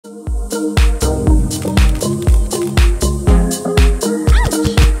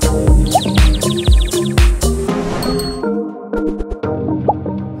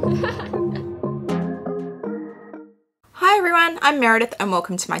and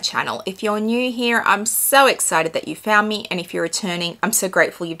welcome to my channel. If you're new here, I'm so excited that you found me, and if you're returning, I'm so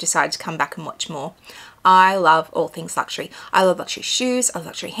grateful you've decided to come back and watch more. I love all things luxury. I love luxury shoes, I love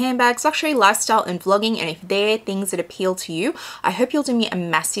luxury handbags, luxury lifestyle and vlogging, and if they're things that appeal to you, I hope you'll do me a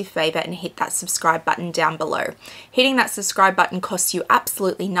massive favor and hit that subscribe button down below. Hitting that subscribe button costs you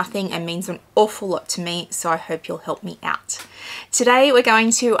absolutely nothing and means an awful lot to me, so I hope you'll help me out. Today we're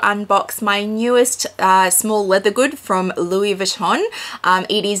going to unbox my newest small leather good from Louis Vuitton.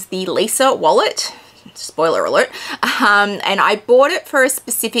 It is the Lisa wallet. Spoiler alert. And I bought it for a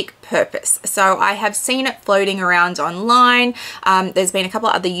specific purpose. So I have seen it floating around online. There's been a couple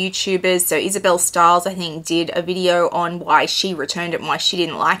of other YouTubers. So Isabel Styles, I think, did a video on why she returned it and why she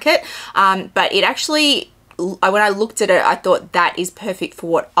didn't like it. But it actually, when I looked at it, I thought that is perfect for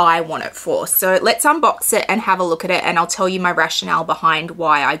what I want it for. So let's unbox it and have a look at it, and I'll tell you my rationale behind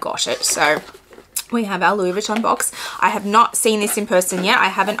why I got it. So we have our Louis Vuitton box. I have not seen this in person yet. I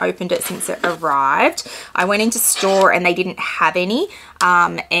haven't opened it since it arrived. I went into store and they didn't have any,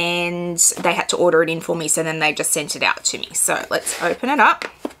 and they had to order it in for me, so then they just sent it out to me. So let's open it up.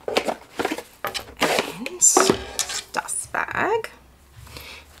 And dust bag.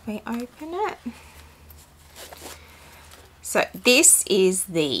 We open it. So this is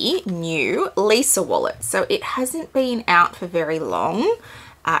the new Lisa wallet. So it hasn't been out for very long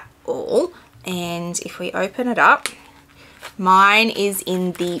at all. And if we open it up, mine is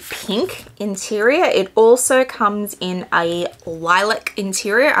in the pink interior. It also comes in a lilac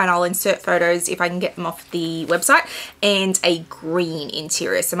interior, and I'll insert photos if I can get them off the website, and a green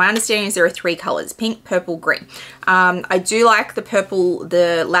interior. So my understanding is there are 3 colors: pink, purple, green. I do like the purple,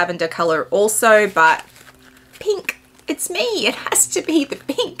 the lavender color also, but pink, it's me, it has to be the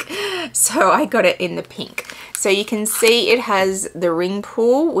pink. So I got it in the pink. So you can see it has the ring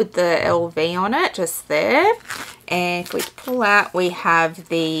pull with the LV on it just there. And if we pull out, we have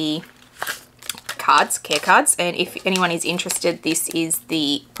the cards, care cards. And if anyone is interested, this is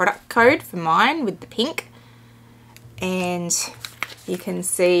the product code for mine with the pink. And you can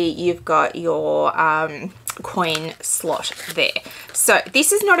see you've got your coin slot there. So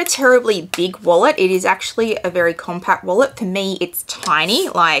this is not a terribly big wallet. It is actually a very compact wallet. For me, it's tiny.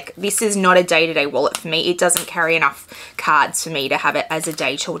 Like, this is not a day-to-day wallet for me. It doesn't carry enough cards for me to have it as a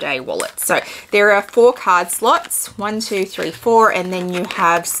day-to-day wallet. So there are 4 card slots, 1, 2, 3, 4, and then you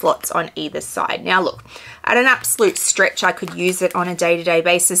have slots on either side. Now look, at an absolute stretch, I could use it on a day-to-day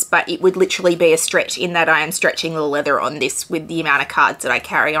basis, but it would literally be a stretch in that I am stretching the leather on this with the amount of cards that I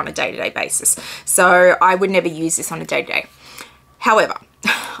carry on a day-to-day basis. So I would never use this on a day-to-day. However,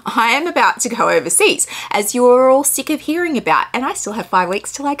 I am about to go overseas, as you are all sick of hearing about, and I still have 5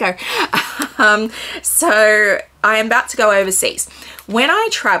 weeks till I go. So I am about to go overseas. When I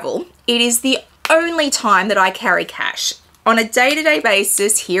travel, it is the only time that I carry cash. On a day-to-day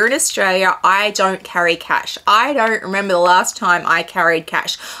basis here in Australia, I don't carry cash. I don't remember the last time I carried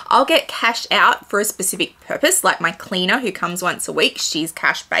cash. I'll get cash out for a specific purpose, like my cleaner who comes once a week. She's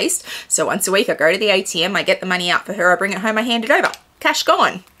cash based. So once a week I go to the ATM, I get the money out for her, I bring it home, I hand it over. Cash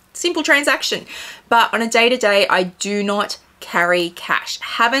gone. Simple transaction. But on a day-to-day, I do not carry cash.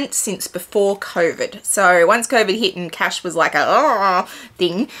 Haven't since before COVID. So once COVID hit and cash was like a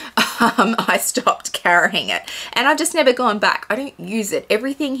thing, I stopped carrying it, and I've just never gone back. I don't use it.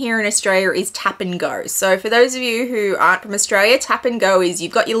 Everything here in Australia is tap and go. So for those of you who aren't from Australia, tap and go is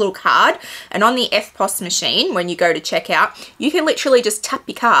you've got your little card, and on the FPOS machine, when you go to check out, you can literally just tap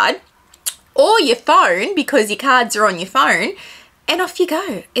your card or your phone, because your cards are on your phone, and off you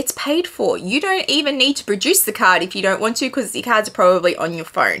go. It's paid for. You don't even need to produce the card if you don't want to, because your cards are probably on your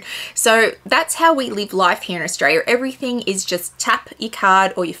phone. So that's how we live life here in Australia. Everything is just tap your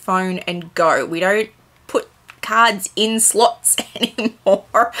card or your phone and go. We don't put cards in slots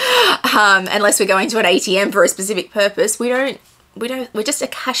anymore, unless we're going to an ATM for a specific purpose. We're just a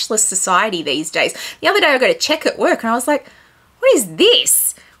cashless society these days. The other day I got a check at work and I was like, what is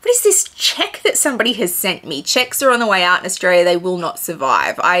this? What is this check that somebody has sent me? Checks are on the way out in Australia. They will not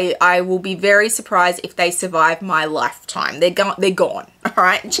survive. I will be very surprised if they survive my lifetime. They're gone. All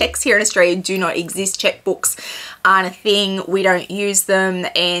right. Checks here in Australia do not exist. Checkbooks aren't a thing. We don't use them.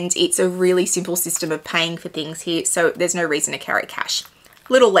 And it's a really simple system of paying for things here. So there's no reason to carry cash.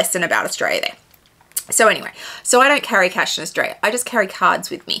 Little lesson about Australia there. So anyway, so I don't carry cash in Australia. I just carry cards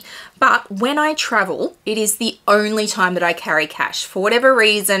with me. But when I travel, it is the only time that I carry cash. For whatever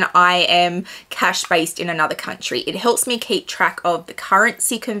reason, I am cash based in another country. It helps me keep track of the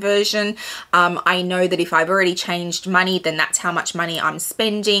currency conversion. I know that if I've already changed money, then that's how much money I'm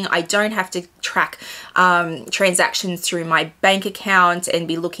spending. I don't have to track transactions through my bank account and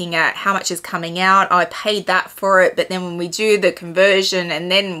be looking at how much is coming out. I paid that for it, but then when we do the conversion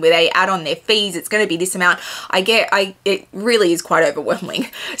and then when they add on their fees, it's going to be this amount. It really is quite overwhelming.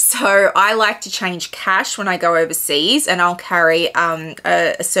 So I like to change cash when I go overseas, and I'll carry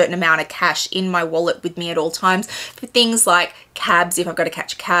a certain amount of cash in my wallet with me at all times for things like cabs, if I've got to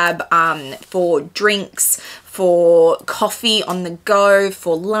catch a cab, for drinks, for coffee on the go,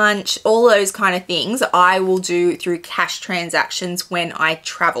 for lunch, all those kind of things I will do through cash transactions when I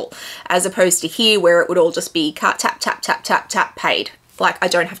travel, as opposed to here where it would all just be card, tap, tap, tap, tap, tap, paid. Like, I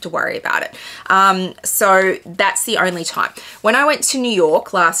don't have to worry about it. So that's the only time. When I went to New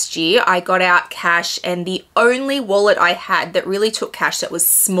York last year, I got out cash, and the only wallet I had that really took cash that was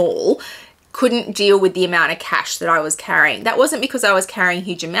small couldn't deal with the amount of cash that I was carrying. That wasn't because I was carrying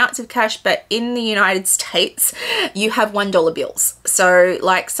huge amounts of cash, but in the United States, you have $1 bills. So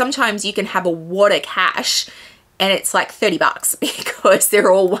like sometimes you can have a wad of cash and it's like 30 bucks because they're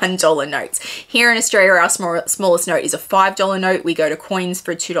all $1 notes. Here in Australia, our smallest note is a $5 note. We go to coins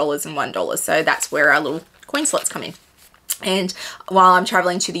for $2 and $1. So that's where our little coin slots come in. And while I'm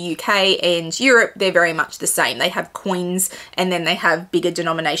traveling to the UK and Europe, they're very much the same. They have coins and then they have bigger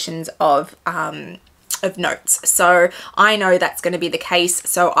denominations of notes. So I know that's going to be the case.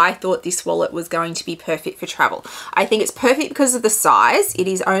 So I thought this wallet was going to be perfect for travel. I think it's perfect because of the size. It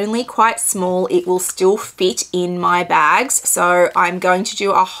is only quite small. It will still fit in my bags. So I'm going to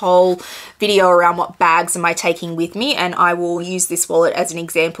do a whole video around what bags am I taking with me, and I will use this wallet as an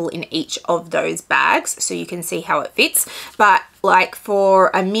example in each of those bags so you can see how it fits. But like for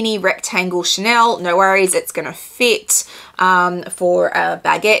a mini rectangle Chanel, no worries, it's going to fit. For a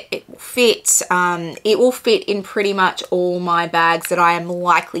baguette, it will fit. It will fit in pretty much all my bags that I am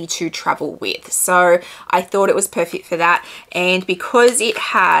likely to travel with. So I thought it was perfect for that. And because it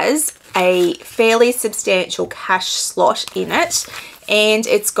has a fairly substantial cash slot in it, and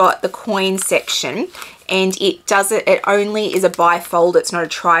it's got the coin section, and it only is a bifold, it's not a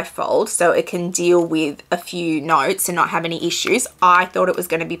trifold, so it can deal with a few notes and not have any issues. I thought it was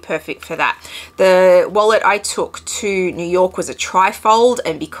going to be perfect for that. The wallet I took to New York was a trifold,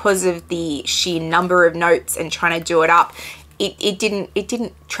 and because of the sheer number of notes and trying to do it up, it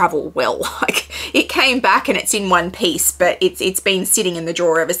didn't travel well. Like, it came back and it's in one piece, but it's been sitting in the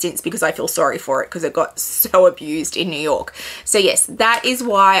drawer ever since because I feel sorry for it because it got so abused in New York. So yes, that is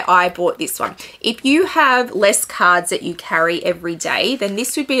why I bought this one. If you have less cards that you carry every day, then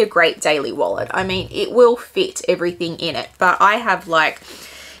this would be a great daily wallet. I mean, it will fit everything in it, but I have like,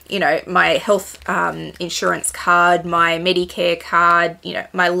 you know, my health insurance card, my Medicare card, you know,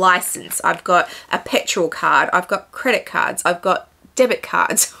 my license. I've got a petrol card. I've got credit cards. I've got debit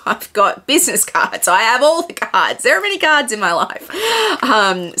cards. I've got business cards. I have all the cards. There are many cards in my life.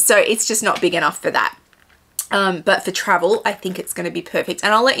 So it's just not big enough for that. But for travel, I think it's going to be perfect.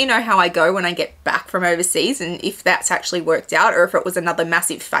 And I'll let you know how I go when I get back from overseas and if that's actually worked out or if it was another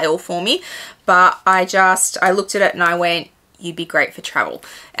massive fail for me. But I looked at it and I went, you'd be great for travel.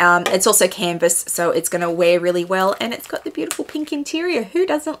 It's also canvas, so it's going to wear really well, and it's got the beautiful pink interior. Who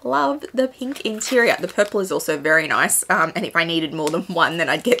doesn't love the pink interior? The purple is also very nice, and if I needed more than one, then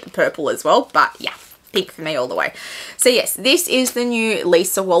I'd get the purple as well, but yeah, pink for me all the way. So yes, this is the new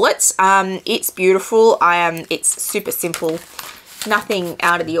Lisa wallet. It's beautiful. It's super simple, nothing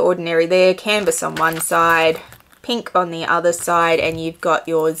out of the ordinary there. Canvas on one side, pink on the other side, and you've got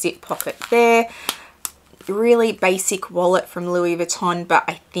your zip pocket there. Really basic wallet from Louis Vuitton, but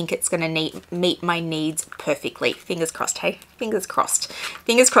I think it's going to meet my needs perfectly. Fingers crossed, hey? Fingers crossed.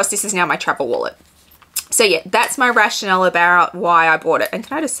 Fingers crossed this is now my travel wallet. So yeah, that's my rationale about why I bought it. And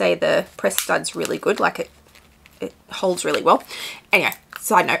can I just say the press stud's really good, like it holds really well. Anyway,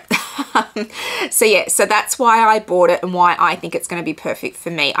 side note. So yeah, so that's why I bought it and why I think it's going to be perfect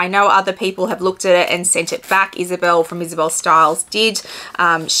for me. I know other people have looked at it and sent it back. Isabel from Isabel Styles did.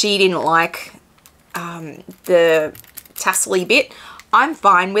 She didn't like the tassely bit. I'm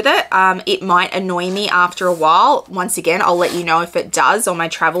fine with it. It might annoy me after a while. Once again, I'll let you know if it does on my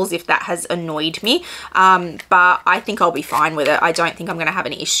travels, if that has annoyed me. But I think I'll be fine with it. I don't think I'm going to have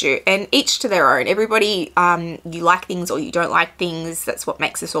an issue. And each to their own. Everybody, you like things or you don't like things. That's what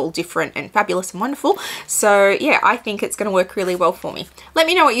makes us all different and fabulous and wonderful. So yeah, I think it's going to work really well for me. Let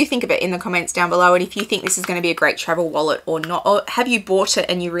me know what you think of it in the comments down below, and if you think this is going to be a great travel wallet or not, or have you bought it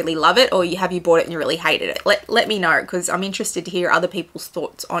and you really love it, or have you bought it and you really hated it. Let me know, because I'm interested to hear other people's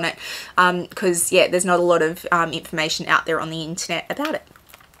thoughts on it, because yeah, there's not a lot of information out there on the internet about it.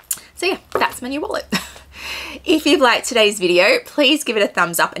 So yeah, that's my new wallet. If you've liked today's video, please give it a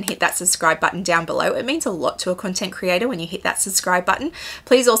thumbs up and hit that subscribe button down below. It means a lot to a content creator when you hit that subscribe button.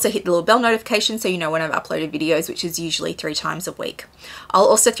 Please also hit the little bell notification so you know when I've uploaded videos, which is usually 3 times a week. I'll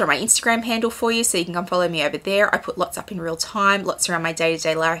also throw my Instagram handle for you so you can come follow me over there. I put lots up in real time, lots around my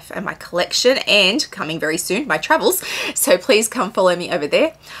day-to-day life and my collection, and coming very soon, my travels. So please come follow me over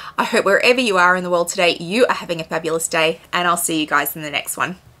there. I hope wherever you are in the world today, you are having a fabulous day, and I'll see you guys in the next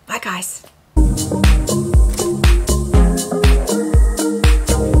one. Bye guys.